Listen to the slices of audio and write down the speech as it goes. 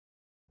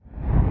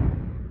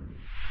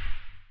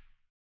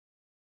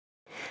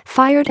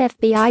Fired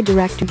FBI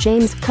Director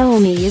James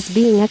Comey is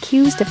being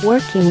accused of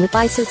working with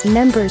ISIS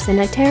members in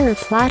a terror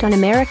plot on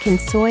American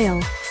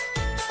soil.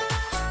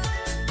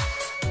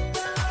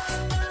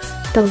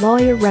 The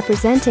lawyer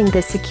representing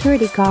the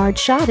security guard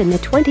shot in the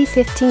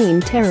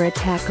 2015 terror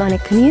attack on a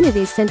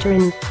community center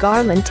in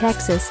Garland,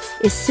 Texas,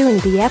 is suing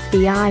the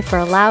FBI for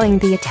allowing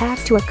the attack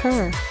to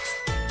occur.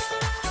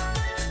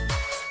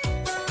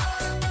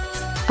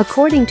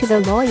 According to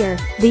the lawyer,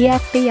 the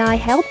FBI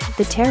helped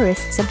the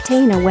terrorists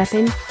obtain a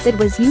weapon that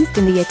was used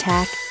in the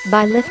attack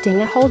by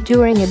lifting a hold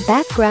during a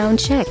background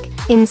check,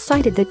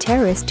 incited the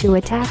terrorists to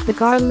attack the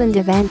Garland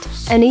event,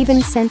 and even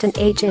sent an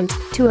agent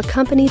to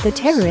accompany the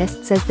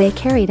terrorists as they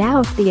carried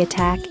out the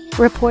attack,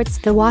 reports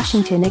the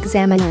Washington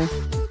Examiner.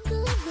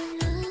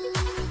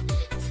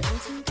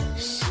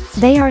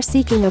 They are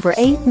seeking over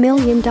 $8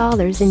 million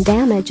in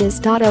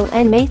damages.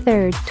 On May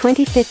 3,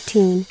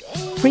 2015,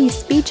 free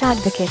speech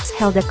advocates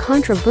held a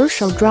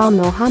controversial Draw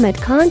Mohammed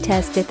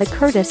contest at the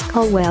Curtis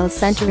Culwell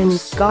Center in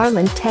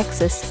Garland,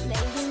 Texas.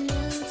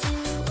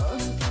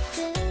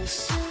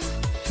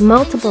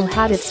 Multiple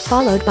hadiths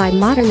followed by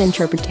modern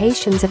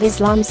interpretations of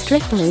Islam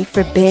strictly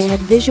forbid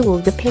visual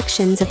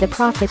depictions of the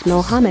Prophet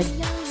Muhammad.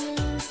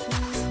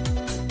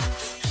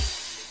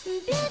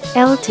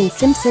 Elton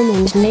Simpson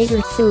and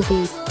Nader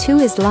Soufi, two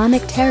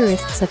Islamic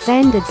terrorists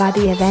offended by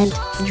the event,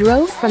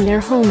 drove from their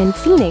home in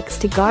Phoenix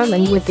to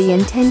Garland with the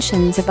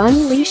intentions of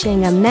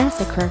unleashing a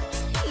massacre.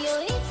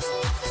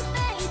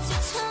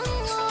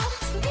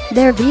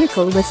 Their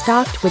vehicle was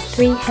stocked with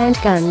 3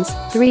 handguns,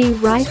 3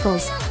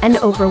 rifles, and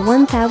over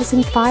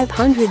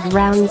 1,500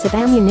 rounds of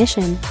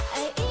ammunition.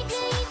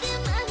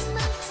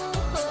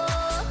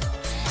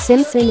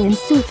 Simpson and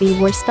Soufi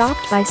were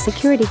stopped by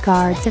security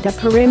guards at a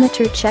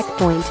perimeter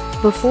checkpoint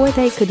before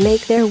they could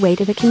make their way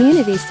to the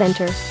community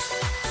center.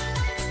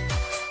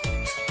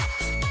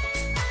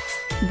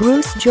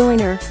 Bruce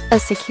Joyner, a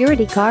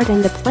security guard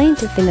and the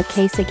plaintiff in the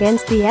case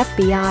against the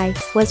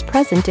FBI, was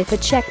present at the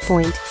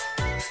checkpoint.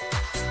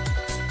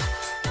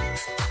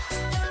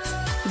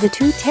 The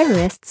 2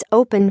 terrorists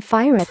opened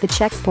fire at the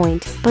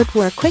checkpoint but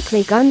were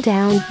quickly gunned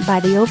down by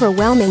the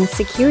overwhelming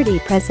security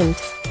present.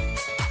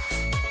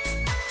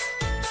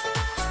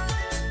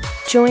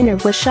 Joyner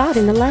was shot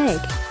in the leg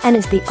and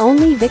is the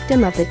only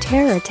victim of the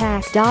terror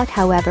attack.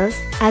 However,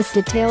 as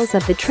details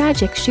of the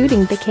tragic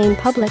shooting became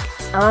public,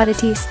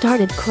 oddities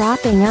started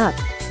cropping up.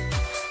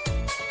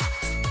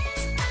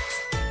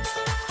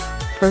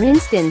 For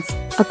instance,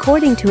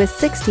 according to a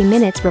 60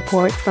 Minutes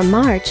report from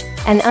March,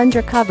 an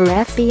undercover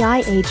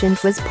FBI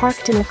agent was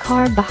parked in a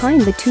car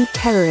behind the 2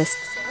 terrorists,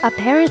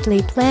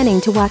 apparently planning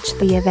to watch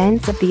the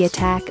events of the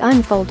attack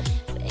unfold.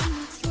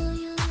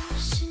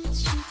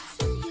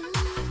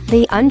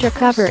 The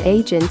undercover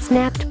agent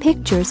snapped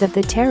pictures of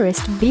the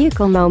terrorist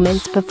vehicle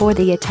moments before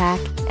the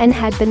attack and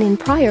had been in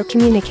prior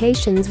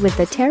communications with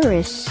the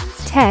terrorists,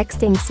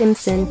 texting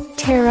Simpson,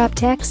 "Tear up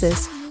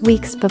Texas,"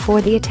 weeks before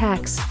the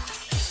attacks.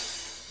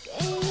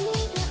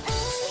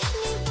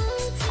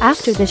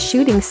 After the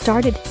shooting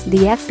started,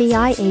 the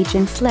FBI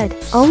agent fled,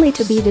 only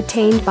to be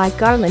detained by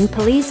Garland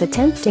police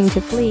attempting to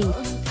flee.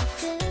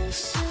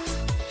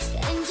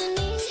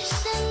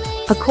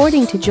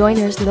 According to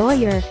Joyner's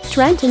lawyer,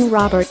 Trenton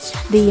Roberts,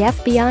 the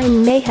FBI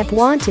may have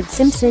wanted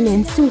Simpson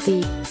and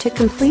Soufi to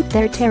complete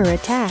their terror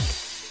attack.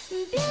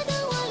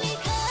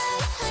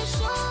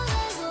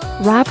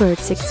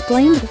 Roberts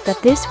explained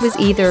that this was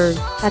either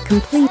a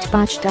complete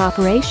botched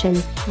operation,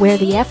 where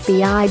the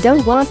FBI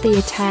don't want the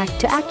attack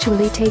to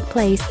actually take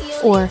place,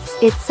 or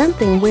it's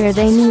something where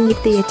they need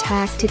the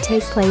attack to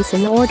take place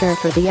in order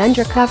for the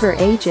undercover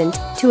agent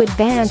to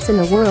advance in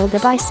the world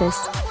of ISIS.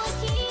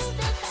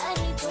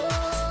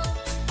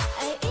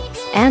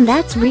 And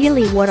that's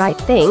really what I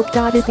think.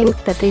 I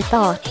think that they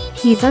thought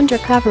he's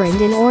undercover,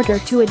 and in order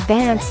to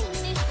advance,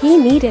 he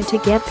needed to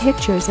get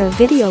pictures or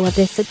video of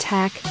this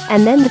attack,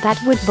 and then that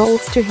would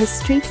bolster his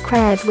street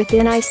cred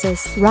within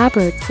ISIS,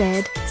 Roberts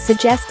said,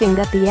 suggesting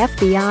that the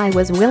FBI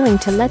was willing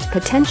to let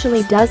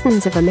potentially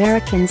dozens of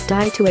Americans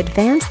die to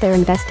advance their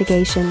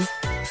investigation.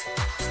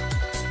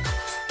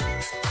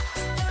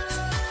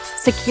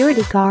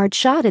 Security guard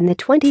shot in the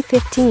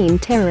 2015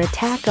 terror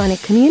attack on a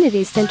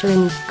community center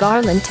in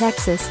Garland,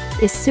 Texas,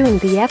 is suing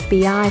the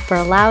FBI for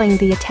allowing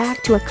the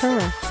attack to occur.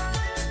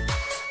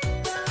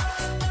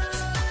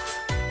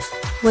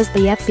 Was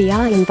the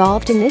FBI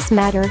involved in this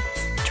matter?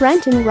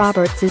 Trenton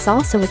Roberts is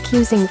also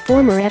accusing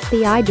former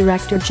FBI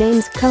Director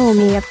James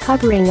Comey of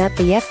covering up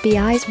the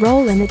FBI's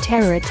role in the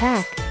terror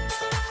attack.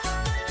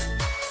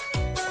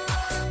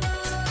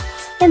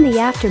 In the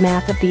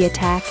aftermath of the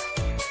attack,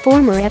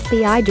 former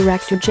FBI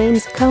Director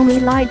James Comey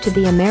lied to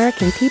the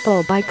American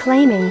people by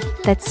claiming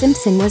that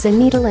Simpson was a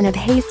needle in a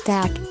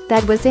haystack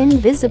that was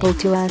invisible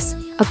to us,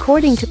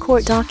 according to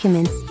court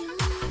documents.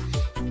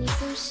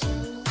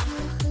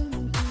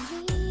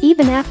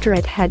 Even after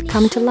it had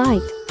come to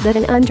light that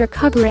an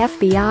undercover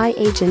FBI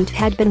agent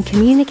had been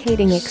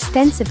communicating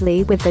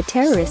extensively with the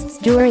terrorists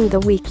during the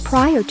week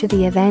prior to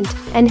the event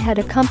and had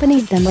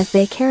accompanied them as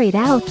they carried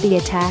out the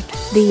attack,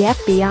 the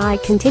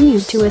FBI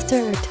continued to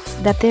assert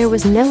that there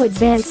was no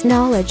advance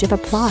knowledge of a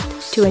plot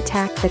to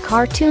attack the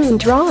cartoon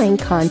drawing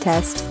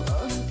contest.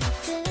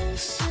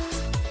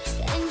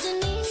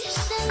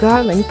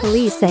 Garland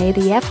police say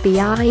the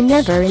FBI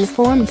never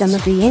informed them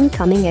of the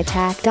incoming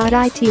attack.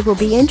 It will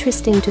be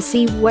interesting to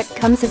see what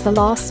comes of the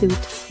lawsuit,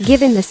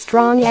 given the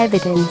strong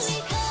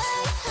evidence.